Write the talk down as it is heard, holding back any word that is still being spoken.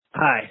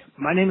Hi,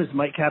 my name is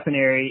Mike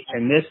Caponeri,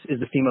 and this is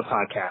the FEMA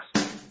podcast.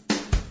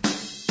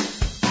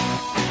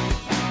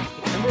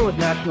 December was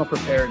National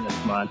Preparedness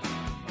Month,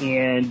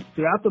 and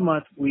throughout the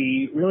month,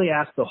 we really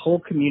asked the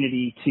whole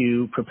community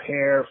to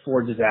prepare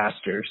for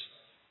disasters.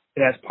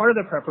 And as part of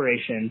the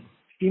preparation,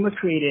 FEMA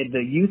created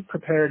the Youth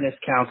Preparedness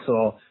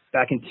Council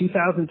back in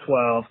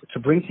 2012 to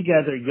bring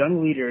together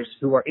young leaders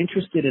who are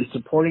interested in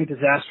supporting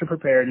disaster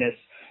preparedness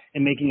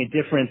and making a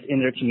difference in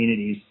their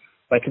communities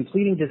by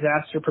completing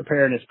disaster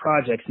preparedness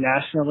projects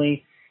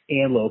nationally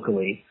and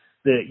locally.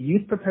 The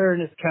Youth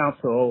Preparedness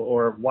Council,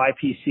 or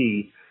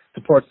YPC,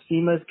 supports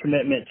FEMA's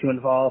commitment to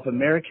involve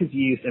America's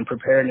youth in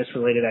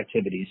preparedness-related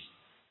activities.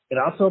 It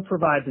also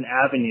provides an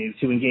avenue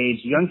to engage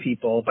young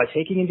people by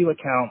taking into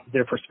account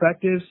their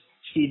perspectives,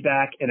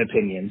 feedback, and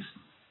opinions.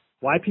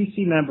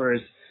 YPC members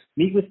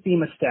meet with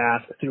FEMA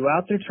staff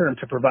throughout their term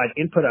to provide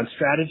input on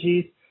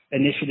strategies,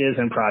 initiatives,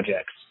 and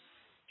projects.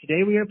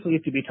 Today, we are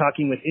pleased to be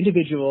talking with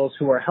individuals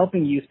who are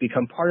helping youth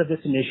become part of this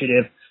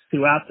initiative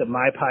throughout the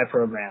MyPI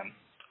program.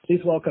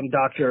 Please welcome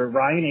Dr.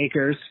 Ryan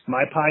Akers,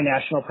 MyPI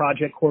National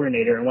Project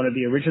Coordinator and one of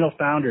the original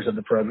founders of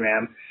the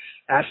program,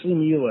 Ashley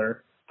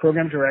Mueller,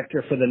 Program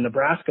Director for the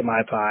Nebraska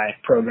MyPI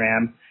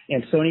program,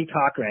 and Sony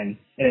Cochran,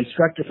 an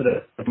instructor for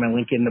the program in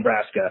Lincoln,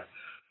 Nebraska.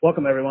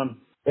 Welcome, everyone.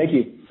 Thank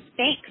you.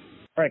 Thanks.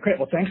 All right, great.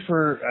 Well, thanks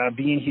for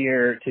being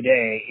here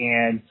today.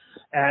 And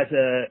as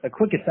a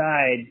quick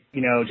aside,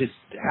 just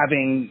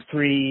having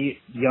three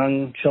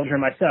young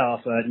children myself,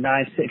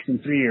 9, 6,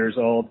 and 3 years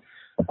old,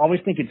 I always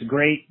think it's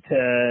great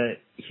to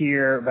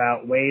hear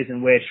about ways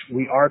in which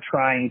we are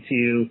trying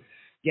to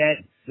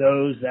get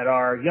those that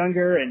are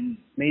younger, and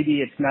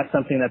maybe it's not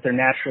something that they're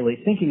naturally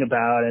thinking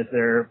about as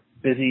they're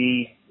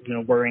busy,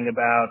 worrying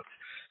about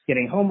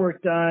getting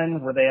homework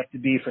done, where they have to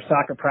be for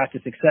soccer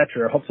practice, et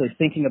cetera, hopefully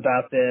thinking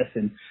about this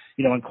and,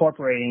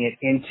 incorporating it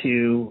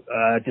into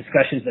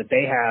discussions that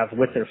they have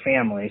with their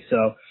family.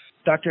 So,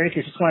 Dr.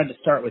 Akers, just wanted to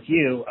start with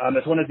you.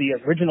 As one of the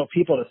original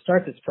people to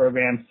start this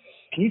program,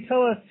 can you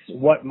tell us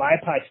what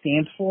MyPI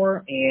stands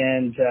for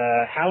and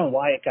how and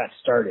why it got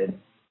started?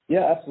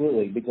 Yeah,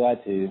 absolutely. Be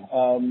glad to.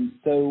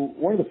 So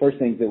one of the first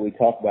things that we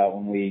talked about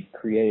when we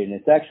created, and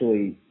it's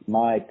actually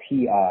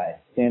MyPI,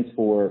 stands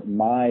for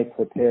My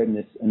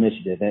Preparedness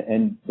Initiative.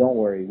 And don't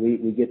worry,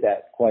 we get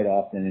that quite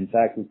often. In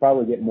fact, we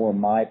probably get more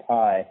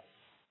MyPI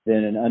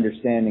than an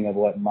understanding of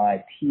what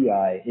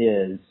MyPI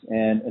is.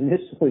 And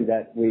initially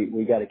that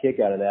we got a kick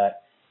out of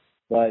that.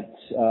 But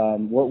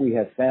what we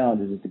have found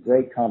is it's a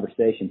great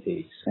conversation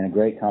piece and a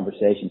great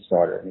conversation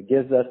starter. And it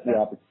gives us the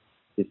opportunity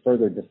to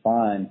further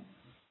define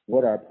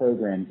what our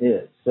program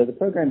is. So the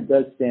program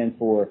does stand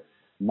for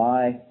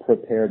My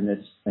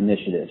Preparedness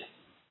Initiative.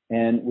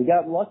 And we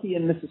got lucky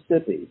in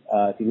Mississippi.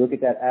 If you look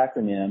at that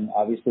acronym,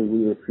 obviously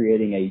we were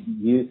creating a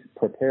Youth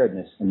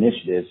Preparedness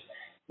Initiative.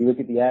 If you look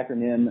at the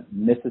acronym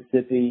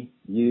Mississippi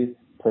Youth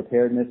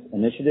Preparedness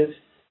Initiative,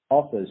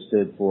 also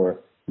stood for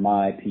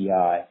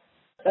MyPI.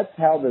 That's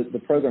how the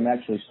program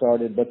actually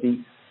started, but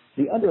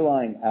the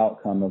underlying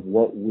outcome of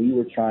what we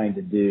were trying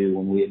to do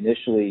when we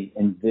initially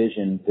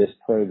envisioned this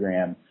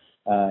program,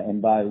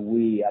 and by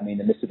we, I mean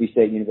the Mississippi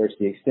State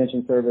University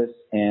Extension Service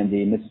and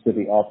the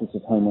Mississippi Office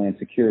of Homeland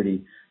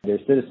Security, their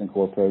Citizen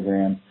Corps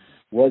program,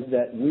 was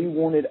that we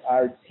wanted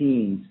our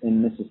teams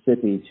in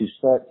Mississippi to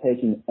start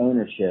taking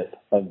ownership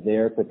of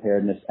their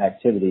preparedness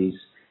activities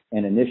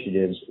and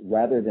initiatives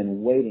rather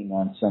than waiting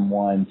on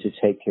someone to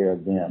take care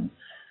of them.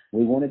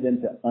 We wanted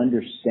them to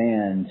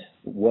understand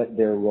what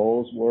their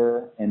roles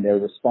were and their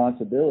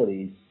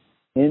responsibilities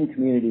in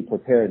community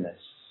preparedness.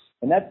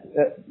 And that's,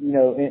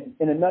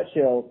 in a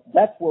nutshell,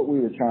 that's what we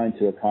were trying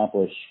to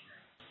accomplish.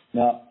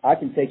 Now, I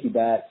can take you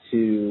back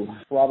to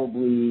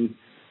probably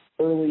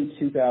early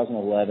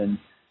 2011.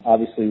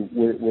 Obviously,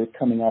 we're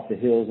coming off the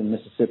hills in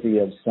Mississippi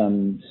of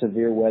some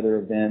severe weather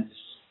events.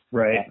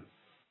 Right.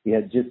 We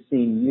had just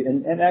seen,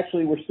 and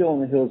actually we're still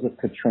in the hills of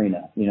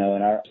Katrina,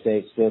 and our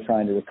state's still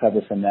trying to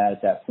recover from that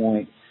at that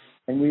point.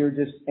 And we were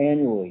just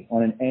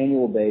on an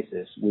annual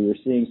basis, we were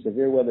seeing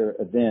severe weather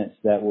events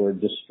that were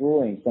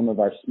destroying some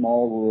of our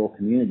small rural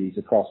communities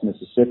across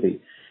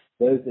Mississippi,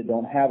 those that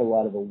don't have a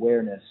lot of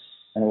awareness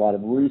and a lot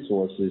of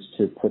resources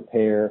to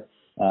prepare,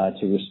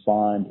 to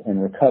respond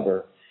and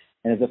recover.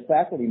 And as a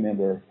faculty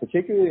member,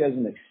 particularly as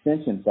an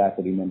extension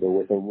faculty member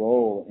with a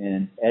role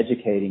in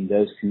educating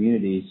those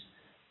communities,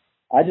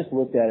 I just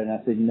looked at it and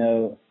I said,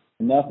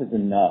 enough is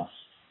enough.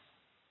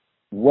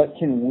 What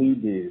can we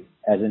do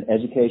as an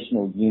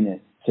educational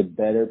unit to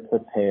better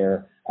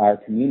prepare our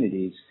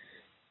communities?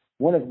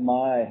 One of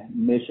my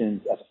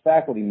missions as a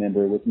faculty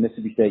member with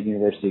Mississippi State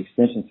University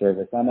Extension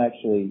Service, I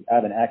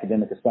have an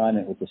academic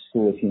assignment with the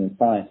School of Human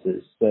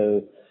Sciences.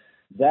 So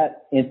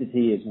that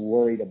entity is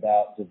worried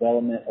about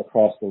development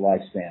across the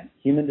lifespan,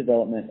 human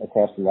development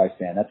across the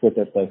lifespan. That's what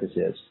their focus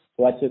is.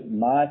 So I took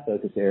my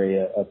focus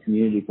area of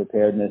community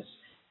preparedness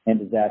and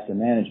disaster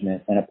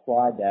management and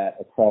applied that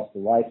across the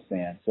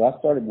lifespan. So I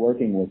started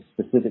working with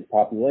specific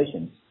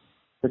populations,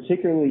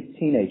 particularly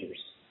teenagers.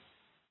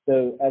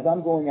 So as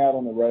I'm going out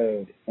on the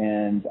road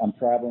and I'm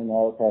traveling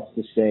all across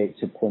the state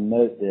to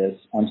promote this,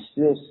 I'm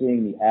still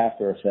seeing the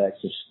after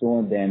effects of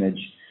storm damage,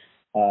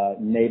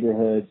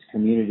 neighborhoods,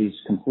 communities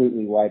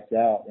completely wiped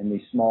out in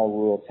these small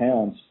rural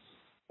towns.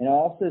 And I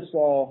also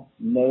saw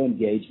no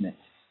engagement.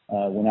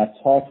 When I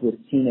talked with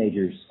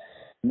teenagers,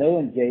 no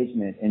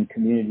engagement in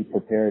community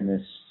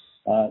preparedness,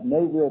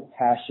 no real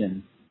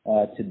passion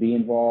to be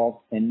involved,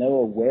 and no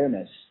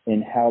awareness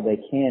in how they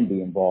can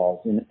be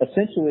involved. And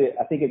essentially,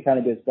 I think it kind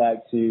of goes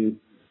back to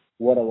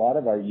what a lot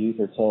of our youth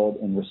are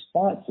told in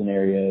response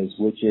scenarios,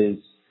 which is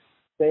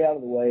stay out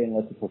of the way and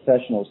let the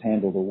professionals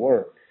handle the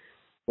work.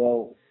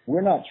 Well,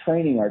 we're not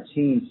training our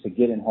teams to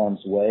get in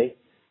harm's way.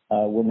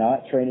 We're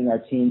not training our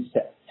teams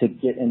to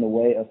get in the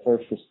way of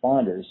first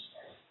responders.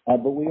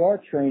 But we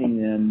are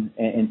training them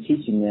and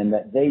teaching them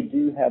that they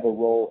do have a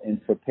role in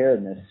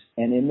preparedness.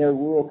 And in their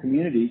rural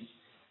communities,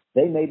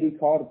 they may be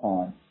called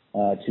upon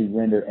to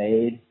render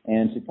aid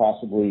and to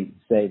possibly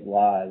save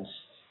lives.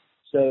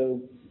 So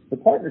the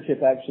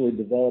partnership actually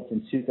developed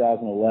in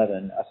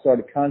 2011. I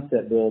started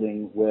concept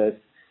building with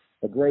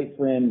a great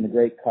friend and a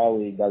great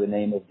colleague by the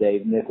name of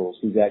Dave Nichols,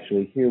 who's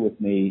actually here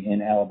with me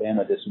in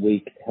Alabama this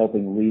week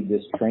helping lead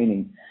this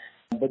training.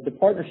 But the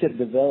partnership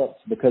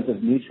developed because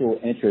of mutual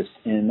interest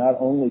in not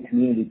only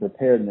community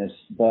preparedness,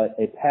 but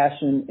a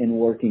passion in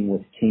working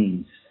with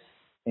teams.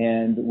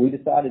 And we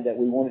decided that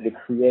we wanted to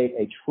create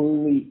a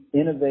truly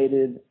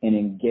innovative and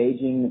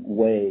engaging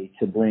way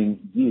to bring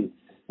youth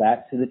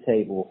back to the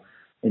table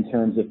in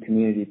terms of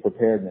community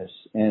preparedness.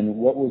 And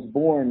what was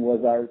born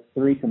was our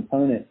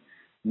three-component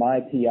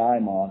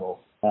MyPI model,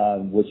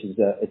 which is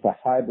it's a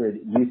hybrid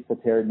youth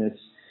preparedness,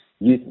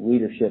 youth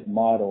leadership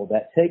model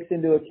that takes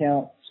into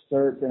account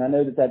CERT. And I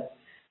know that that's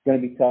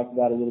going to be talked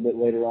about a little bit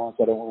later on,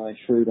 so I don't want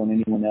to intrude on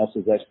anyone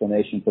else's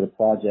explanation for the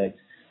project.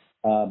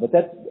 But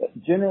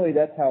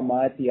that's how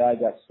MyPI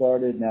got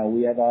started. Now,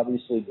 we have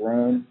obviously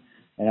grown,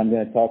 and I'm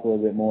going to talk a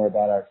little bit more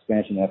about our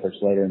expansion efforts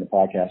later in the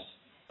podcast.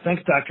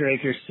 Thanks, Dr.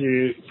 Akers,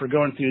 for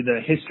going through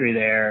the history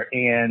there.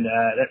 And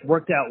that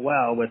worked out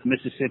well with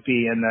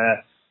Mississippi and the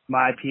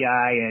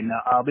MyPI, and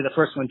I'll be the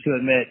first one to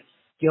admit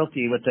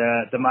guilty with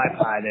the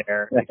MyPI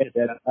there.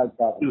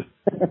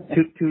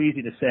 Too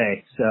easy to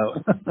say.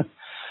 So,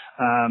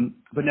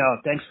 but no,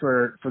 thanks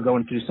for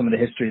going through some of the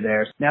history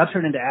there. Now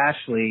turning to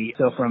Ashley.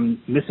 So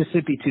from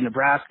Mississippi to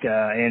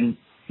Nebraska, and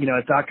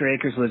as Dr.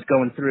 Akers was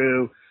going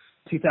through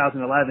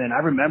 2011, I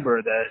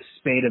remember the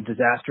spate of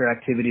disaster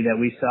activity that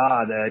we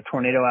saw, the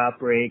tornado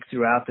outbreak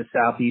throughout the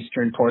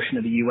southeastern portion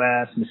of the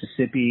U.S.,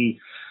 Mississippi,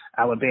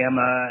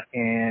 Alabama,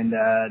 and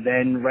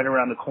then right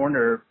around the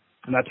corner,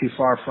 not too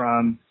far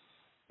from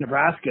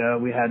Nebraska,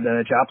 we had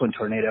the Joplin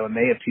tornado in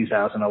May of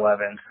 2011.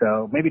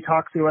 So maybe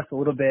talk through us a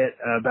little bit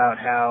about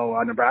how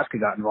Nebraska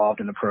got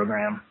involved in the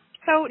program.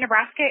 So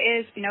Nebraska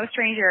is no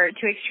stranger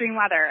to extreme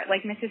weather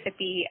like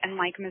Mississippi and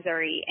like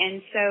Missouri.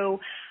 And so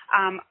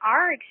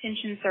our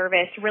extension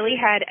service really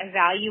had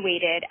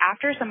evaluated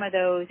after some of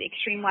those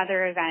extreme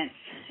weather events,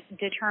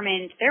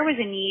 determined there was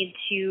a need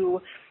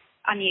to,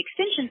 on the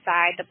extension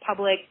side, the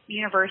public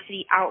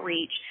university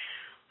outreach,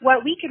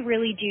 what we could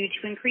really do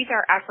to increase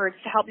our efforts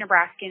to help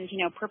Nebraskans,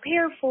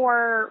 prepare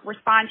for,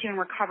 respond to, and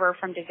recover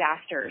from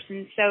disasters.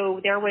 And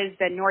so there was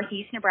the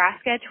Northeast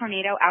Nebraska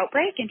tornado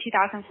outbreak in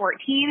 2014.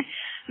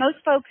 Most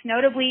folks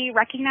notably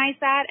recognize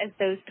that as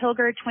those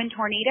Pilger twin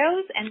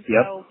tornadoes. And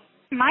so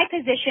my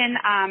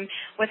position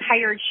was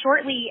hired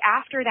shortly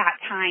after that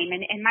time,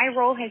 and my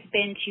role has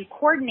been to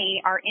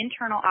coordinate our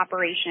internal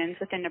operations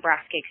within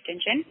Nebraska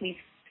Extension.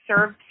 We've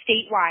served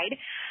statewide,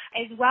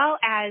 as well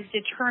as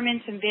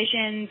determine some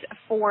visions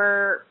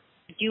for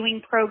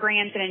doing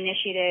programs and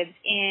initiatives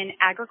in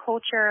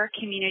agriculture,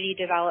 community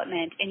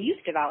development, and youth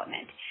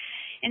development.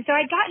 And so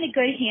I'd gotten a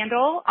good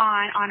handle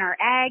on our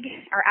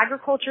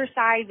agriculture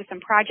side with some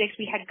projects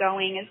we had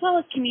going, as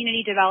well as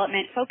community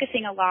development,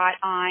 focusing a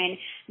lot on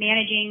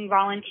managing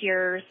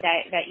volunteers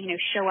that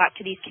show up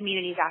to these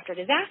communities after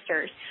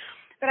disasters.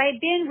 But I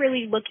had been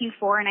really looking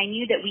for, and I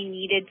knew that we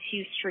needed to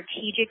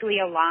strategically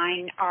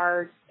align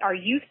our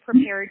youth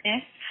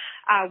preparedness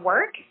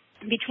work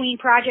between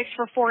projects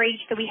for 4-H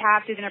that we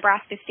have through the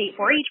Nebraska State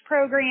 4-H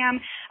program.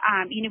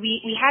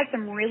 We had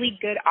some really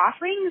good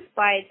offerings,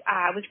 but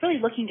I was really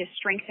looking to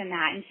strengthen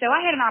that. And so I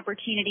had an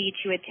opportunity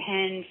to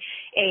attend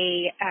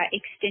a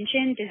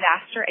Extension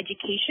Disaster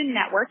Education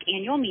Network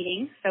annual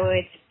meeting. So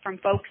it's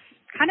from folks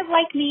kind of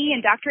like me and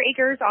Dr.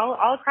 Akers all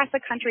across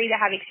the country that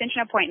have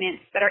extension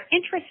appointments that are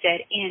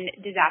interested in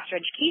disaster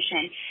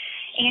education.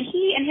 And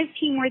he and his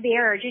team were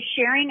there just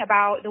sharing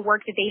about the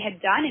work that they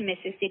had done in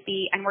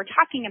Mississippi, and we're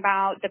talking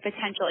about the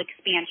potential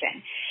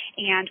expansion.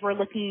 and we're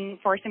looking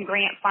for some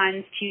grant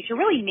funds to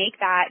really make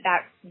that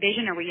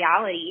vision a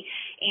reality.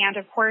 And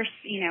of course,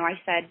 I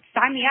said,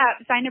 sign me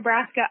up, sign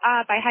Nebraska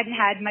up. I hadn't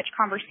had much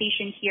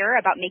conversation here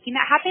about making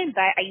that happen,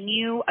 but I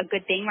knew a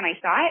good thing when I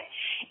saw it.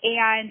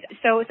 And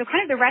so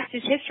kind of the rest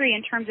is history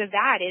in terms of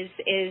that is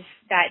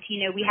that,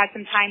 we had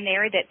some time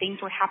there that things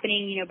were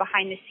happening,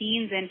 behind the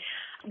scenes. And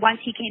once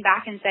he came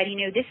back and said,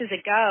 this is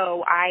a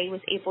go, I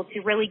was able to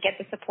really get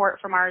the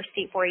support from our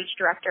state 4-H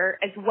director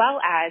as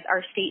well as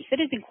our state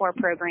Citizen Corps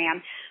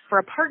program for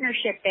a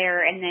partnership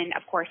there, and then,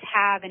 of course,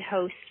 have and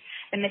host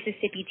the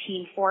Mississippi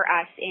team for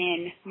us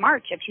in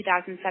March of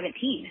 2017.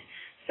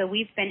 So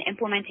we've been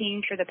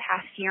implementing for the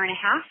past year and a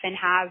half and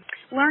have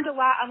learned a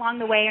lot along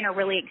the way and are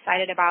really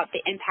excited about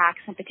the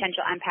impacts and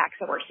potential impacts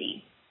that we're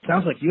seeing.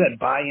 Sounds like you had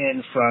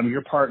buy-in from your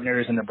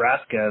partners in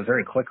Nebraska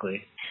very quickly.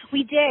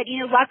 We did.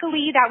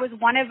 Luckily, that was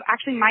one of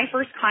actually my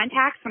first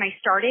contacts when I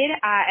started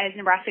as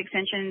Nebraska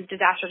Extension's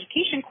Disaster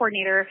Education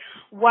Coordinator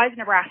was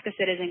Nebraska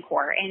Citizen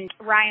Corps. And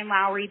Ryan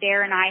Lowry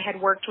there and I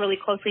had worked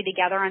really closely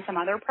together on some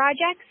other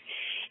projects.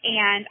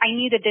 And I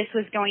knew that this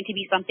was going to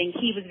be something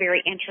he was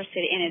very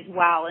interested in as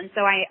well. And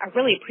so I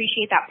really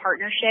appreciate that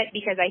partnership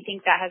because I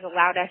think that has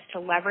allowed us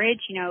to leverage,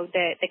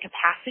 the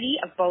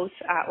capacity of both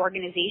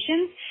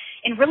organizations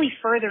and really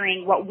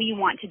furthering what we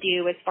want to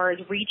do as far as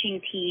reaching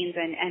teens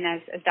and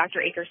as Dr.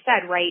 Akers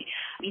said, right,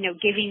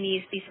 giving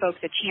these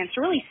folks a chance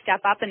to really step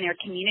up in their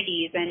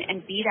communities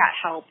and be that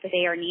help that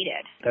they are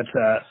needed. That's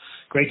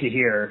great to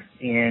hear.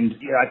 And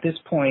at this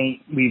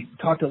point, we've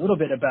talked a little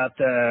bit about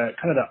the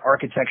kind of the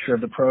architecture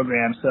of the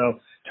program. So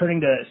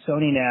turning to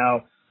Sony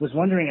now, was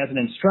wondering as an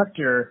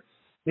instructor,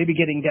 maybe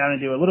getting down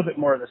into a little bit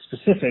more of the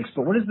specifics,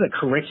 but what does the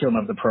curriculum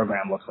of the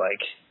program look like?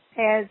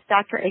 As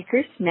Dr.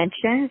 Akers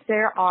mentioned,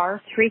 there are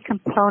 3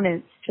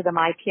 components to the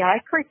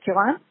MyPI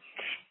curriculum,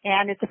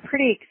 and it's a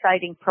pretty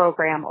exciting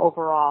program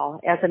overall.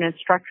 As an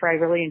instructor, I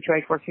really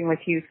enjoyed working with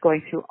youth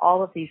going through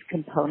all of these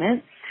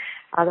components.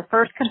 The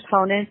first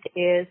component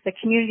is the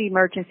Community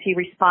Emergency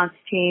Response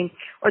Team,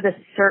 or the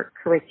CERT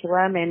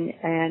curriculum,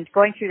 and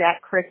going through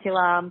that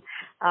curriculum,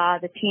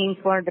 the teams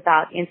learned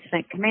about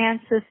incident command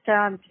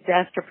system,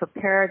 disaster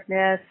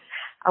preparedness.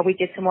 We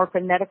did some work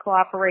with medical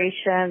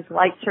operations,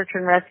 light search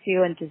and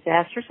rescue, and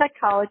disaster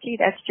psychology.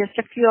 That's just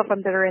a few of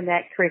them that are in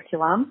that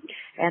curriculum,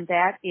 and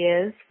that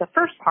is the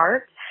first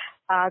part.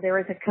 There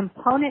is a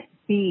component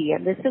B,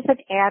 and this is an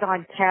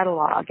add-on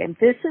catalog, and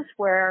this is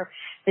where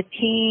the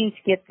teens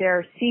get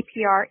their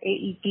CPR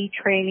AED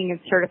training and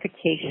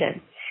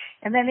certification.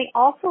 And then they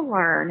also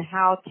learn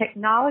how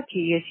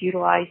technology is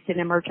utilized in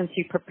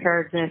emergency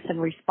preparedness and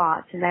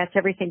response, and that's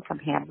everything from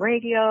ham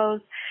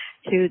radios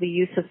to the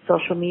use of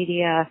social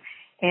media,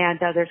 and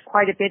there's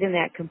quite a bit in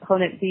that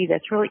component B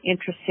that's really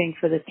interesting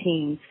for the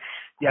teens.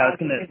 Yeah, I was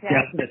going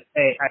to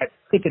say, I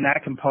think in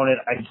that component,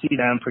 I see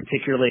them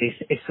particularly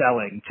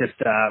excelling just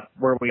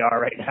where we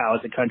are right now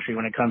as a country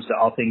when it comes to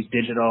all things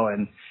digital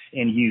and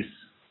use.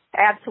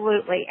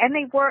 Absolutely. And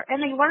they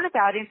learn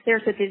about if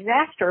there's a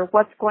disaster,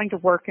 what's going to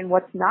work and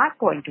what's not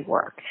going to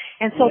work.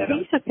 And so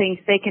these are things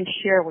they can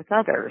share with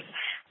others.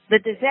 The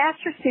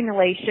disaster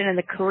simulation and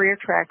the career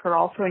track are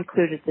also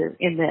included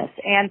in this.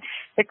 And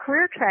the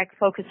career track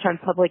focused on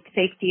public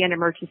safety and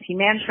emergency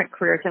management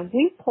careers. And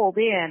we pulled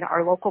in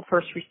our local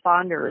first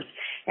responders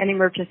and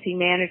emergency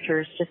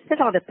managers to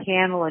sit on a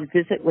panel and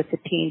visit with the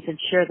teens and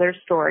share their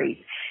stories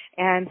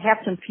and have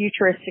some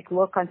futuristic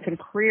look on some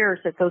careers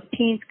that those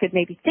teens could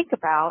maybe think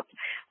about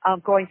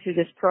going through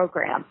this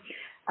program.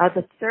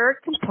 The third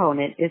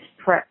component is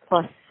Prep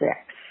Plus 6.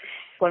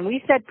 When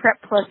we said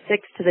Prep Plus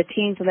 6 to the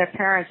teens and their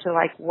parents, they're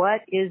like, what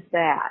is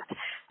that?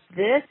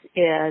 This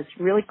is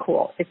really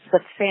cool. It's the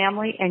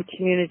Family and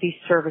Community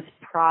Service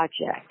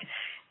Project.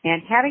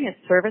 And having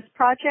a service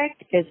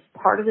project as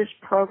part of this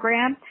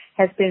program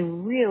has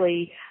been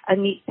really a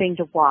neat thing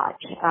to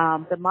watch.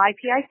 The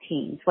MyPI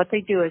teams, what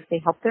they do is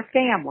they help their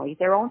family,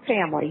 their own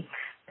family,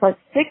 plus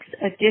 6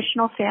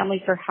 additional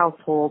families or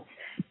households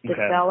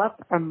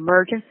develop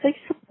emergency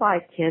supply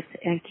kits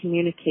and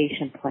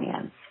communication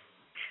plans.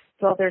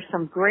 So there's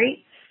some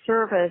great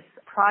service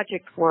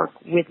project work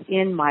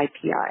within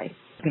MyPI. I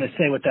was going to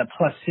say with that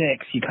plus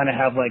 6, you kind of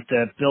have like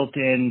the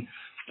built-in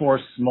force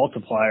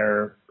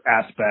multiplier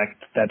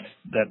aspect that's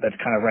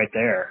kind of right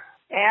there.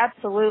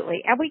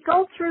 Absolutely. And we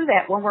go through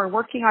that when we're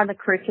working on the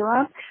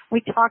curriculum.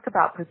 We talk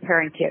about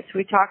preparing kits.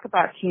 We talk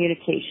about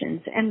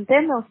communications. And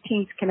then those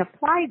teams can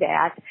apply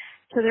that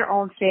to their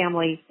own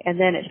family, and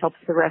then it helps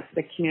the rest of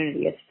the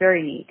community. It's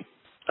very neat.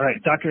 All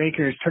right, Dr.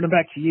 Akers, turning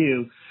back to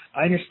you.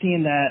 I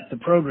understand that the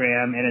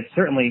program, and it's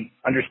certainly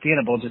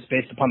understandable just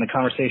based upon the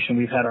conversation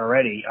we've had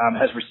already,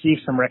 has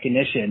received some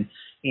recognition,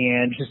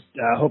 and just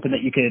hoping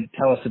that you could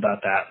tell us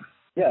about that.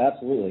 Yeah,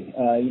 absolutely.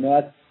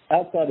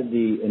 Outside of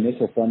the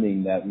initial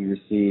funding that we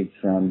received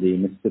from the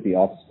Mississippi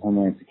Office of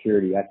Homeland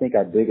Security, I think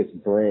our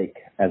biggest break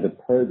as a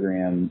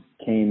program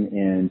came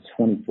in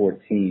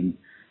 2014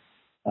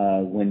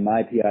 when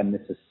MyPI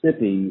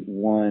Mississippi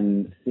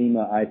won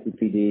FEMA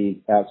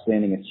ICPD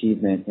Outstanding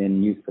Achievement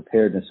in Youth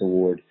Preparedness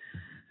Award.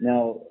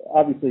 Now,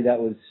 obviously, that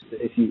was,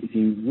 if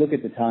you look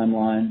at the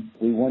timeline,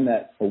 we won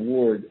that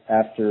award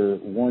after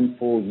one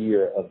full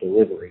year of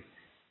delivery.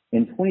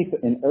 In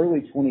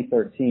early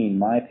 2013,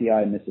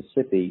 MyPI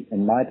Mississippi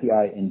and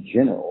MyPI in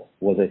general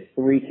was a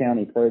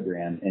 3-county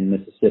program in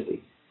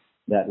Mississippi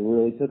that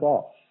really took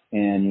off.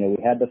 And,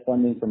 we had the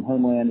funding from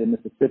Homeland in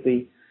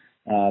Mississippi,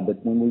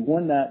 but when we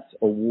won that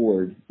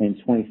award in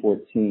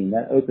 2014,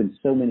 that opened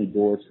so many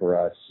doors for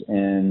us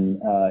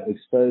and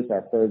exposed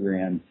our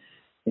program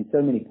in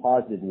so many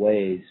positive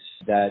ways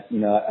that,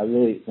 I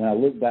really, when I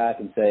look back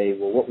and say,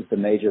 well, what was the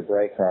major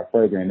break for our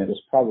program? It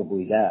was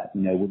probably that.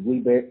 Would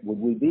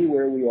we be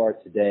where we are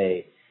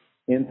today,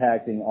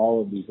 impacting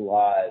all of these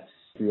lives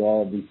through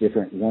all of these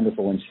different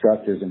wonderful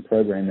instructors and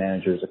program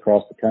managers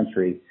across the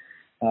country?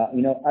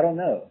 I don't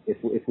know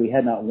if we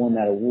had not won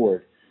that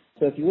award.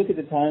 So if you look at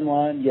the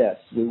timeline, yes,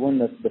 we won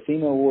the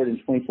FEMA award in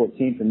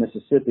 2014 from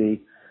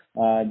Mississippi.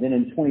 Then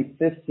in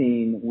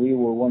 2015, we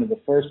were one of the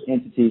first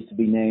entities to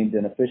be named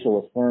an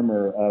official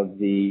affirmer of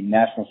the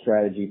National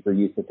Strategy for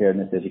Youth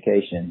Preparedness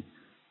Education.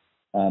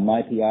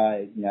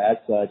 MyPI, as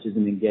such, is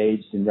an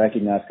engaged and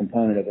recognized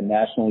component of a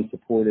nationally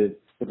supported,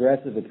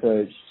 progressive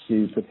approach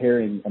to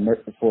preparing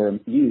for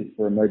youth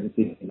for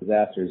emergencies and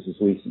disasters, as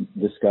we've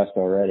discussed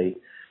already.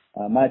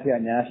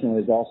 MyPI National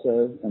is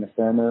also an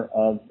affirmer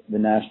of the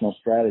national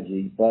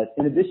strategy. But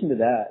in addition to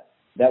that,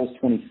 that was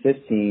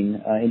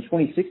 2015. In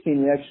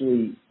 2016, we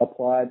actually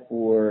applied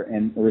for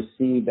and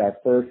received our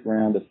first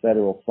round of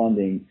federal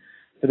funding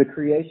for the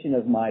creation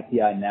of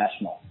MyPI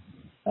National,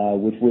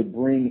 which would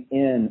bring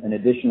in an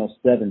additional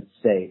 7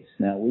 states.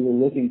 Now, we were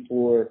looking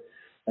for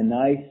a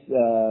nice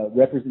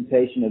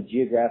representation of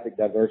geographic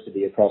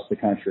diversity across the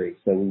country.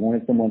 So we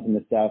wanted someone from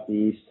the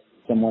Southeast,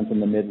 someone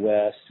from the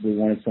Midwest. We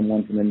wanted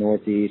someone from the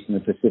Northeast and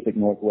the Pacific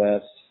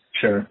Northwest.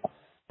 Sure.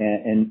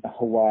 And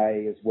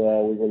Hawaii as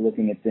well. We were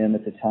looking at them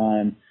at the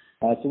time.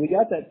 So we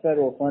got that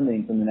federal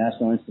funding from the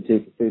National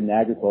Institute for Food and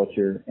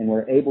Agriculture, and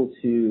we're able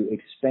to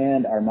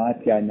expand our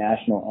MyPI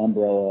National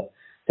umbrella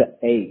to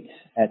 8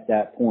 at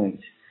that point.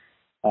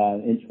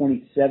 In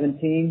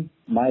 2017,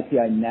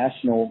 MyPI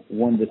National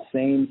won the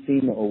same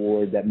FEMA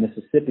award that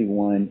Mississippi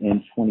won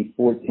in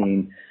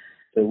 2014.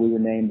 So we were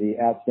named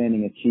the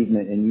Outstanding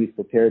Achievement in Youth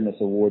Preparedness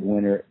Award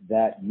winner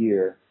that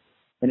year.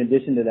 In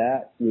addition to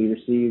that, we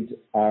received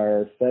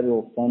our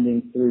federal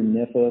funding through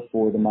NIFA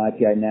for the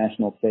MyPI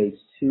National Phase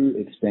 2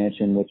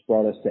 expansion, which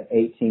brought us to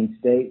 18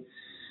 states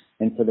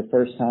and for the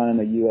first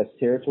time a U.S.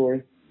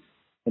 territory.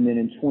 And then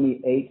in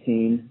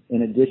 2018,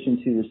 in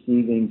addition to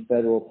receiving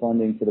federal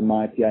funding for the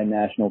MyPI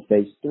National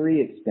Phase 3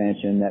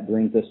 expansion, that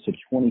brings us to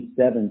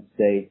 27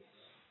 states,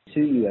 2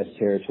 U.S.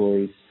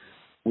 territories,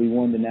 we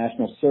won the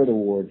National CERT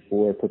Award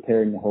for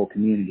preparing the whole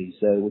community.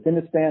 So within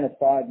the span of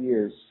 5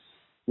 years,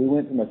 we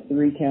went from a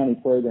 3-county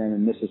program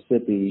in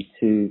Mississippi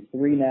to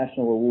 3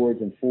 national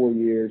awards in 4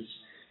 years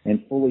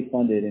and fully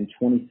funded in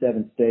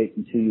 27 states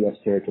and 2 U.S.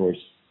 territories.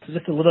 So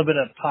just a little bit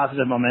of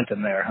positive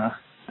momentum there, huh?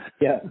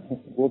 Yeah,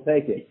 we'll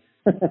take it.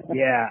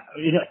 Yeah.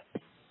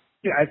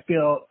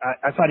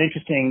 I find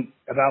interesting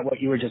about what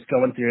you were just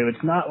going through.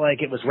 It's not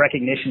like it was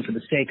recognition for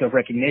the sake of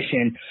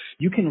recognition.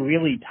 You can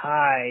really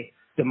tie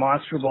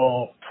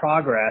demonstrable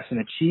progress and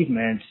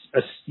achievements,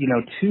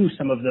 to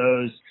some of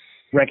those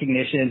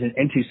recognitions and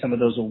into some of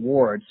those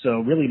awards. So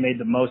really made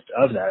the most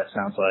of that, it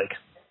sounds like.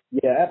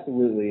 Yeah,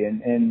 absolutely.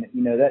 And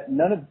that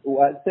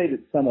I'd say that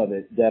some of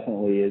it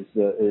definitely is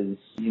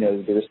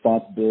the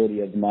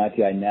responsibility of the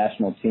MyPI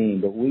national team,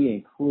 but we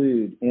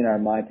include in our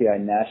MyPI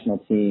national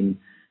team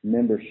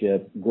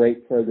membership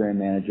great program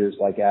managers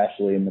like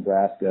Ashley in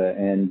Nebraska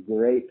and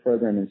great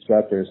program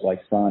instructors like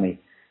Sonny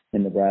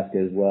in Nebraska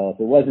as well.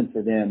 If it wasn't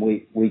for them,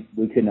 we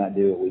could not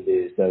do what we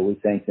do. So we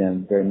thank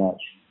them very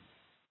much.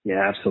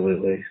 Yeah,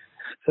 absolutely.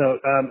 So,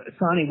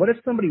 Sonny, what if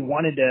somebody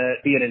wanted to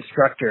be an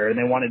instructor and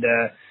they wanted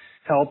to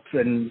help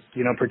and,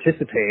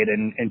 participate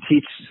and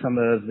teach some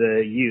of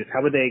the youth?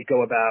 How would they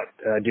go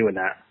about doing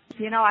that?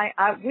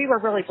 We were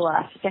really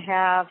blessed to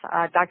have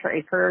Dr.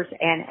 Akers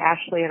and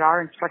Ashley at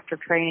our instructor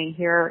training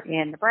here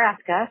in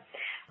Nebraska.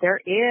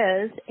 There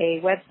is a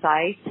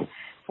website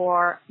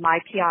for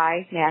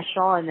MyPI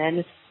National, and then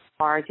as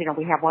far as,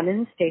 we have one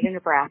in the state of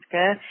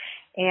Nebraska,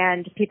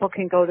 and people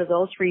can go to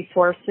those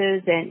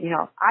resources. And,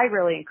 I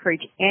really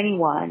encourage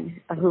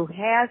anyone who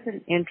has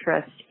an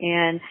interest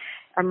in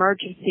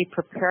emergency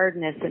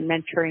preparedness and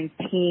mentoring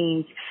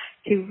teens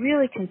to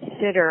really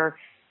consider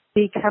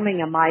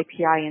becoming a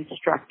MyPI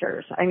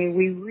instructors. I mean,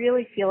 we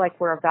really feel like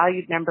we're a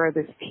valued member of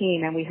this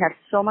team, and we have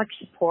so much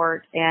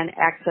support and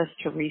access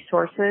to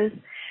resources.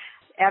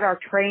 At our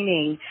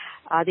training,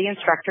 the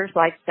instructors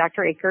like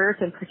Dr. Akers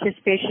and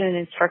participation in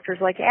instructors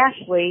like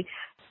Ashley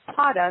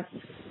taught us.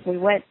 We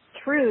went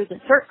through the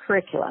CERT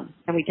curriculum,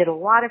 and we did a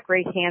lot of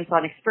great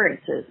hands-on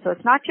experiences. So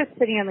it's not just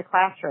sitting in the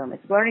classroom.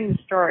 It's learning the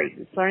stories.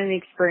 It's learning the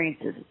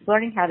experiences. It's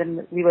learning how to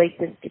relate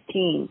this to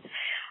teens.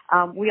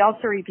 We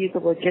also reviewed the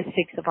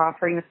logistics of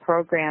offering the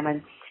program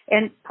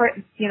and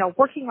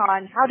working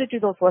on how to do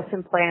those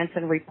lesson plans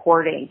and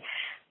reporting.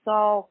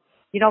 So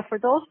for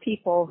those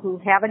people who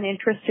have an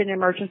interest in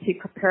emergency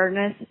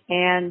preparedness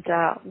and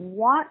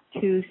want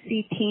to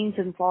see teens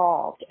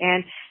involved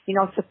and,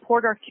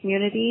 support our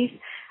communities,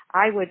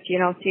 I would,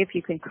 see if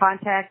you can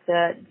contact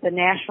the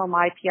National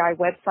MyPI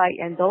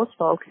website and those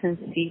folks and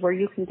see where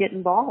you can get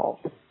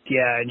involved.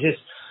 Yeah, and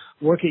just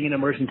working in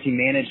emergency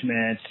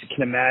management, I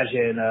can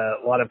imagine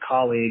a lot of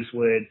colleagues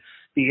would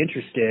be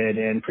interested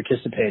in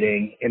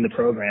participating in the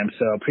program.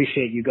 So I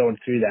appreciate you going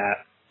through that.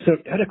 So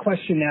I had a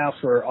question now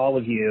for all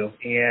of you,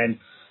 and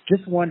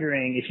just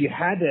wondering if you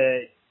had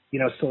to,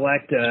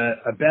 select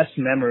a best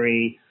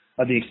memory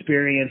of the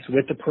experience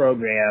with the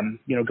program,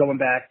 going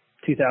back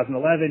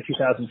 2011,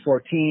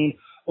 2014,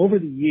 over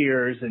the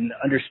years, and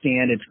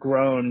understand it's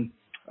grown,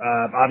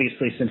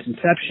 obviously, since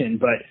inception.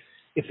 But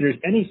if there's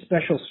any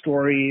special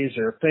stories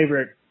or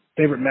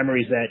favorite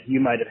memories that you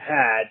might have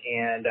had,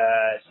 and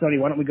Sony,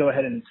 why don't we go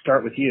ahead and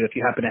start with you if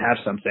you happen to have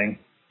something.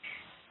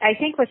 I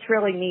think what's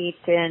really neat,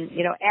 and,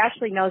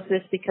 Ashley knows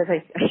this because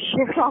I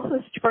shared all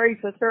the stories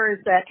with her, is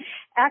that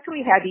after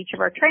we had each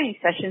of our training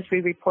sessions, we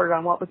reported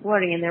on what was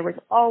learning, and there was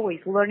always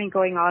learning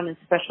going on in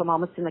special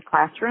moments in the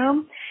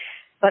classroom.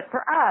 But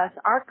for us,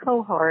 our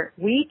cohort,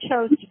 we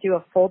chose to do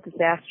a full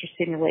disaster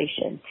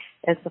simulation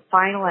as the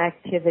final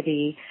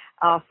activity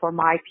for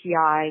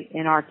MyPI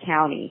in our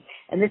county.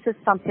 And this is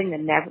something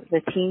that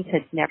the teens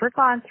had never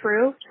gone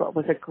through, so it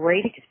was a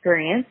great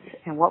experience.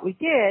 And what we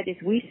did is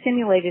we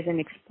simulated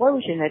an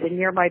explosion at a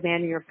nearby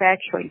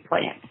manufacturing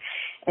plant.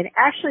 And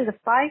actually the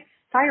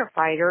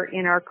firefighter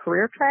in our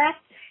career track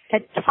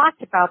had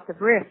talked about the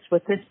risks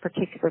with this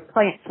particular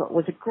plant. So it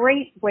was a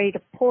great way to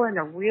pull in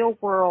a real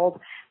world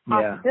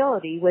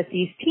possibility with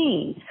these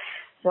teens.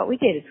 So what we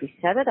did is we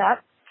set it up,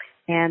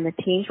 and the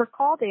teens were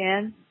called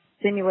in,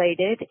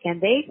 simulated, and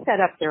they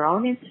set up their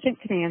own incident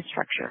command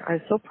structure. I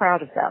was so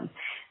proud of them.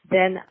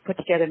 Then put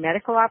together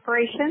medical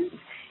operations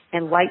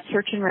and light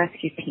search and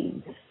rescue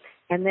teams.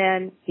 And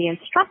then the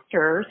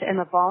instructors and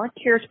the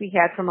volunteers we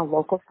had from a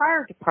local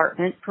fire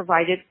department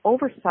provided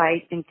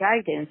oversight and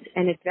guidance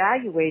and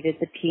evaluated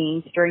the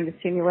teams during the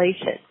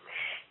simulation.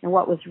 And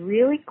what was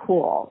really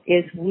cool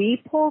is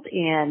we pulled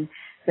in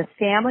the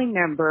family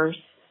members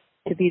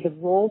to be the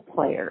role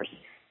players.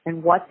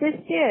 And what this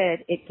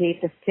did, it gave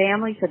the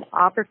families an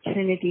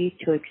opportunity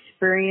to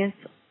experience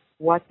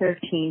what their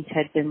teens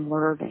had been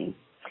learning.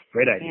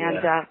 Great idea.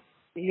 And,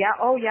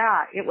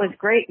 it was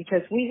great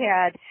because we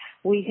had,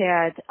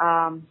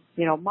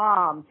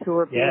 moms who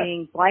were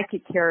being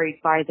blanket carried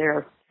by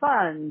their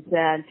sons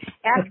and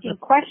asking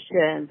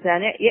questions.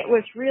 And it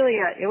was really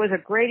it was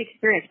a great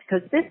experience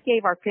because this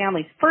gave our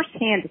families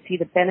firsthand to see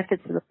the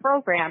benefits of the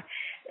program,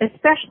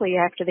 especially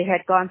after they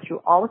had gone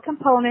through all the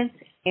components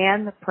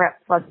and the Prep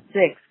Plus 6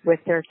 with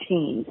their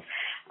teens.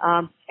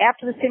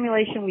 After the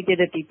simulation, we did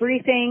a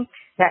debriefing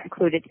that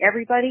included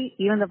everybody,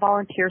 even the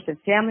volunteers and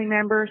family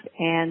members,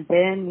 and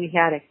then we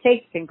had a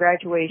cake and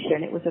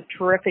graduation. It was a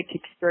terrific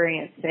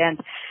experience, and,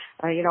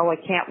 I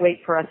can't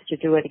wait for us to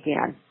do it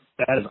again.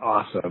 That is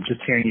awesome.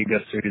 Just hearing you go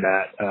through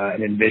that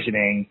and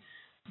envisioning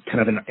kind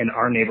of in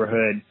our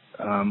neighborhood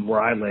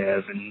where I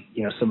live and,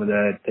 some of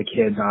the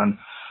kids on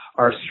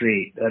our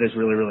street, that is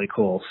really, really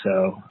cool.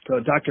 So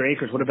Dr.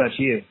 Akers, what about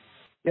you?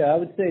 Yeah, I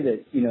would say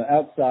that,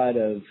 outside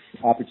of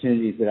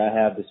opportunities that I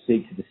have to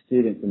speak to the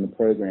students in the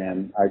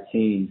program, our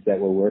teams that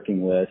we're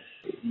working with,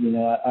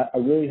 I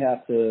really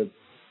have to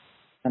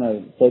kind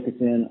of focus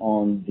in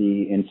on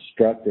the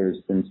instructors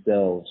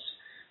themselves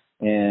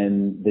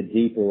and the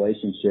deep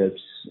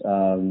relationships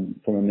from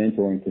a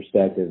mentoring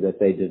perspective that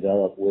they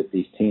develop with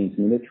these teams.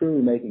 I mean, they're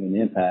truly making an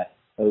impact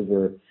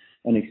over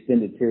an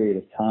extended period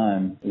of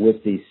time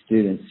with these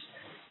students.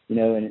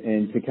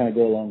 And to kind of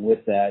go along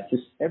with that,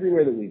 just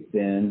everywhere that we've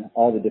been,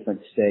 all the different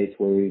states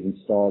where we've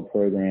installed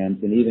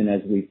programs, and even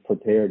as we've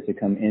prepared to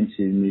come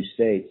into new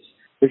states,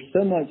 there's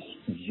so much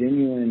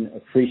genuine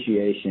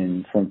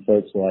appreciation from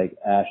folks like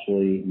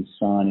Ashley and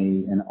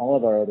Sonny and all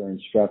of our other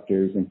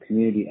instructors and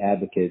community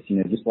advocates.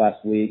 Just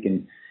last week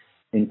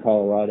in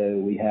Colorado,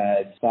 we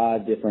had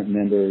 5 different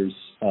members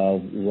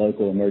of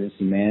local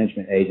emergency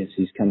management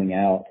agencies coming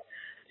out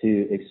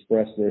to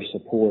express their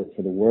support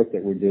for the work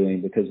that we're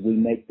doing because we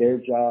make their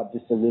job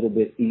just a little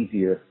bit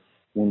easier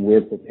when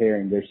we're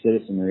preparing their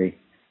citizenry.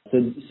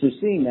 So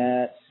seeing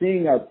that,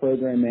 seeing our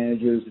program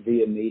managers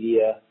via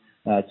media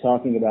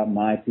talking about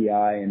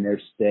MyPI in their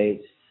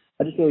states,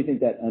 I just really think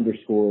that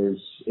underscores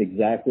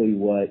exactly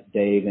what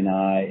Dave and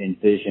I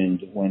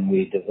envisioned when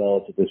we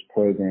developed this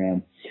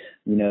program.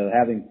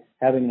 Having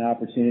an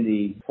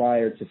opportunity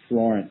prior to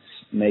Florence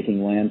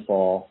making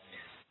landfall,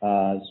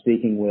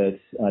 speaking with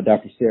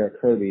Dr. Sarah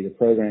Kirby, the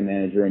program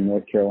manager in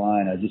North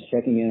Carolina, just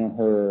checking in on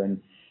her and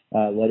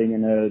letting her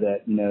know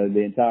that,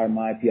 the entire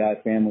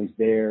MyPI family's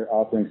there,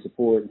 offering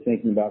support and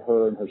thinking about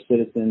her and her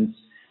citizens,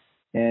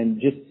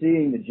 and just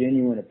seeing the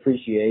genuine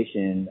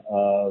appreciation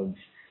of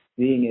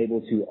being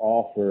able to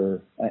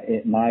offer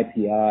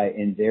MyPI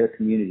in their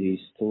communities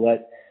to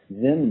let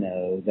them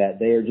know that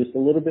they are just a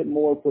little bit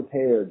more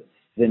prepared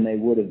than they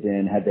would have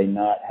been had they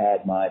not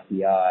had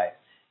MyPI.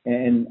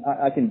 And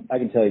I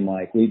can tell you,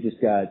 Mike, we've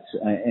just got,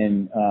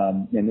 and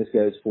this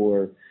goes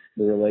for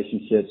the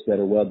relationships that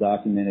are well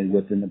documented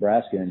with the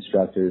Nebraska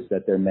instructors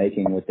that they're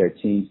making with their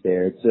teams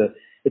there.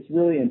 It's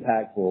really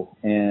impactful,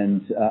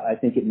 and I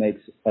think it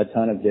makes a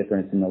ton of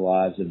difference in the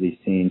lives of these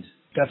teams.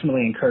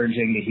 Definitely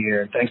encouraging to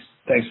hear.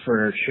 Thanks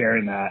for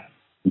sharing that.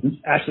 Mm-hmm.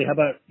 Ashley, how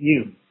about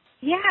you?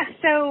 Yeah,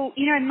 so,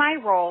 in my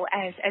role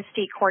as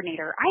state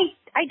coordinator,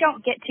 I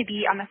don't get to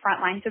be on the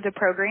front lines of the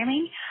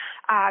programming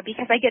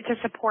because I get to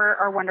support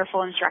our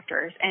wonderful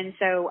instructors. And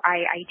so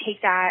I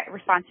take that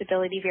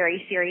responsibility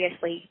very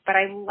seriously. But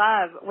I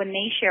love when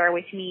they share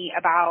with me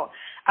about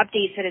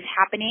updates that is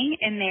happening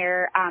in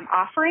their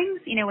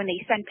offerings, when they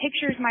send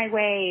pictures my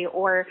way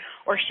or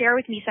share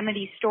with me some of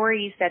these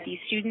stories that these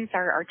students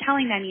are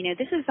telling them,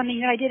 this is something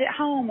that I did at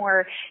home,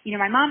 or,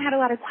 my mom had a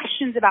lot of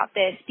questions about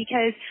this,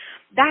 because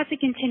that's a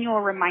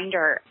continual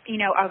reminder,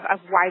 of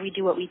why we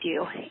do what we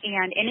do.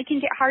 And it can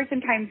get hard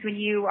sometimes when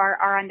you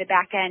are on the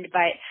back end,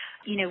 but,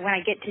 when I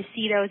get to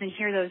see those and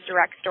hear those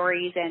direct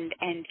stories and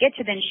get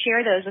to then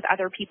share those with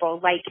other people,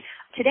 like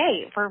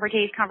today for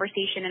today's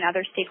conversation and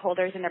other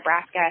stakeholders in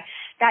Nebraska,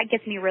 that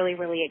gets me really,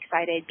 really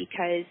excited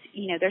because,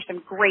 there's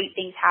some great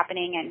things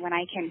happening. And when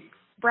I can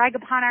brag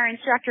upon our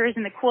instructors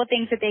and the cool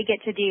things that they get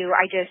to do,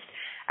 I just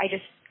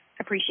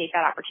appreciate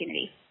that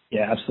opportunity.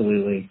 Yeah,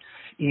 absolutely.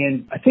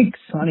 And I think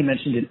Sonny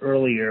mentioned it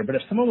earlier, but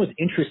if someone was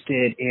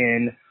interested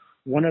in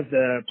one of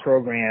the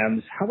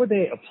programs, how would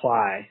they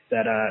apply?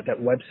 That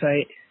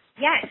website?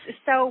 Yes.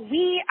 So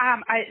we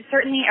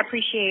certainly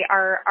appreciate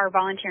our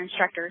volunteer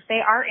instructors. They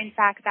are, in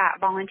fact, that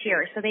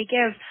volunteer. So they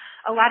give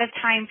a lot of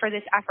time for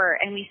this effort,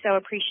 and we so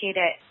appreciate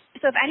it.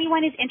 So if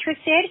anyone is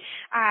interested,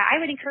 I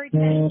would encourage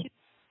them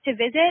to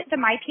visit the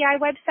MyPI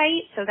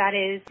website. So that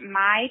is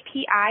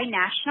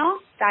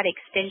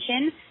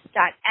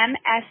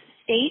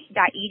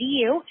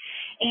mypinational.extension.msstate.edu.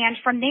 And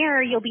from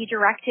there, you'll be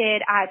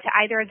directed to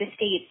either of the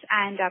states.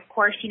 And of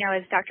course,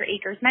 as Dr.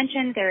 Akers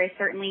mentioned, there is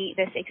certainly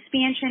this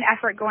expansion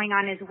effort going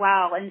on as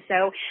well. And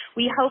so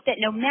we hope that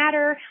no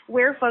matter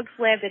where folks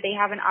live, that they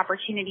have an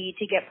opportunity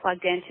to get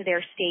plugged into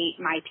their state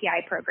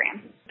MyPI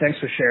program. Thanks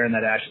for sharing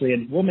that, Ashley.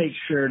 And we'll make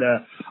sure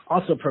to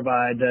also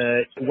provide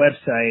the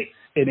website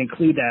and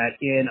include that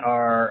on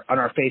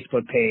our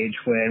Facebook page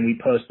when we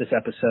post this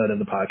episode of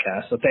the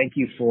podcast. So thank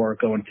you for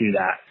going through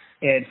that.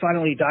 And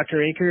finally,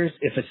 Dr. Akers,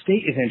 if a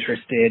state is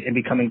interested in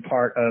becoming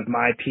part of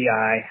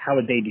MyPI, how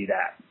would they do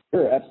that?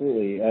 Sure,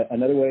 absolutely.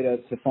 Another way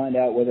to find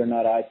out whether or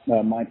not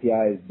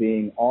MyPI is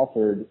being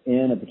offered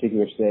in a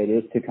particular state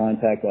is to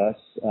contact us.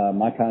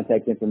 My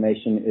contact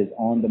information is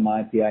on the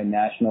MyPI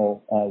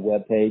National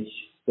webpage,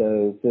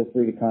 so feel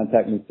free to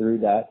contact me through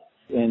that.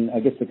 And I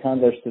guess the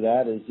converse to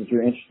that is if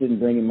you're interested in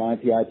bringing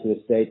MyPI to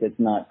a state that's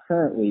not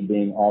currently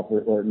being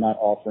offered or not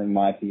offering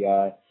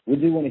MyPI, we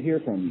do want to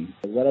hear from you.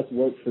 Let us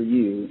work for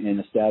you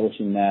in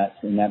establishing that,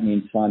 and that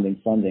means finding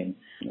funding.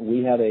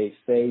 We have a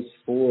Phase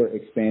 4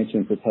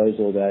 expansion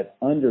proposal that's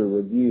under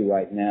review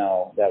right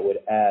now that would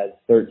add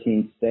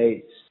 13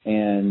 states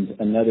and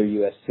another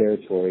U.S.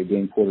 territory,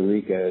 being Puerto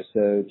Rico.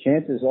 So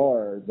chances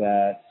are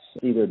that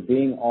either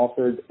being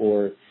offered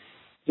or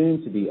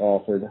soon to be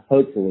offered,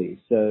 hopefully.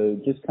 So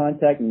just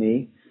contact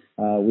me.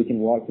 We can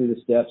walk through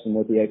the steps and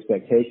what the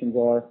expectations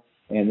are.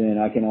 And then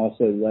I can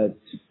also let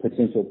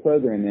potential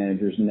program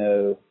managers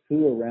know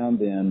who around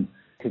them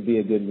could be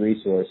a good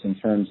resource in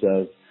terms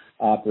of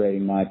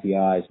operating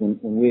MyPIs. When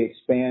we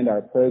expand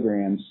our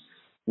programs,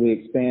 we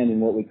expand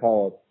in what we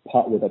call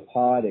a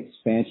pod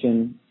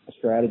expansion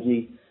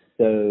strategy.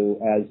 So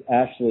as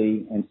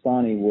Ashley and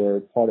Sonny were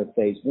part of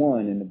Phase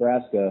 1 in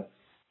Nebraska,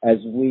 as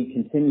we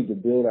continue to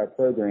build our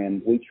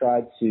program, we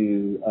tried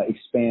to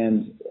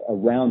expand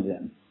around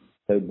them.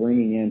 So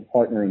bringing in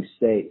partnering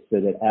states so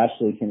that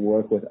Ashley can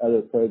work with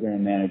other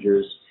program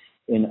managers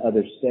in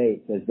other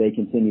states as they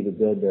continue to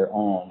build their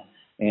own.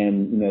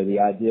 And, the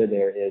idea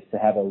there is to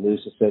have a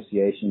loose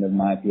association of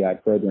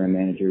MyPI program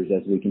managers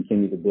as we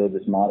continue to build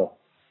this model.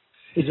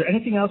 Is there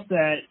anything else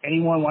that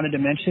anyone wanted to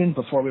mention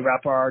before we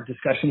wrap our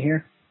discussion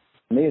here?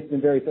 For me, it's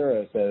been very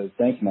thorough, so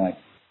thanks, Mike.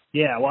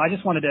 Yeah, well, I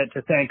just wanted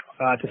to thank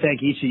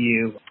each of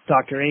you,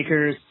 Dr.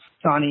 Akers,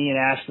 Sonny, and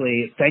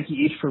Ashley. Thank you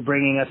each for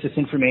bringing us this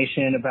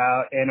information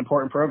about an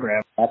important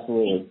program.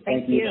 Absolutely.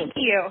 Thank you. Thank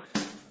you.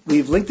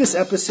 We've linked this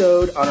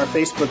episode on our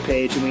Facebook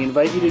page, and we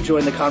invite you to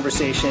join the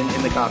conversation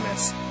in the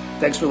comments.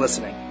 Thanks for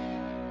listening.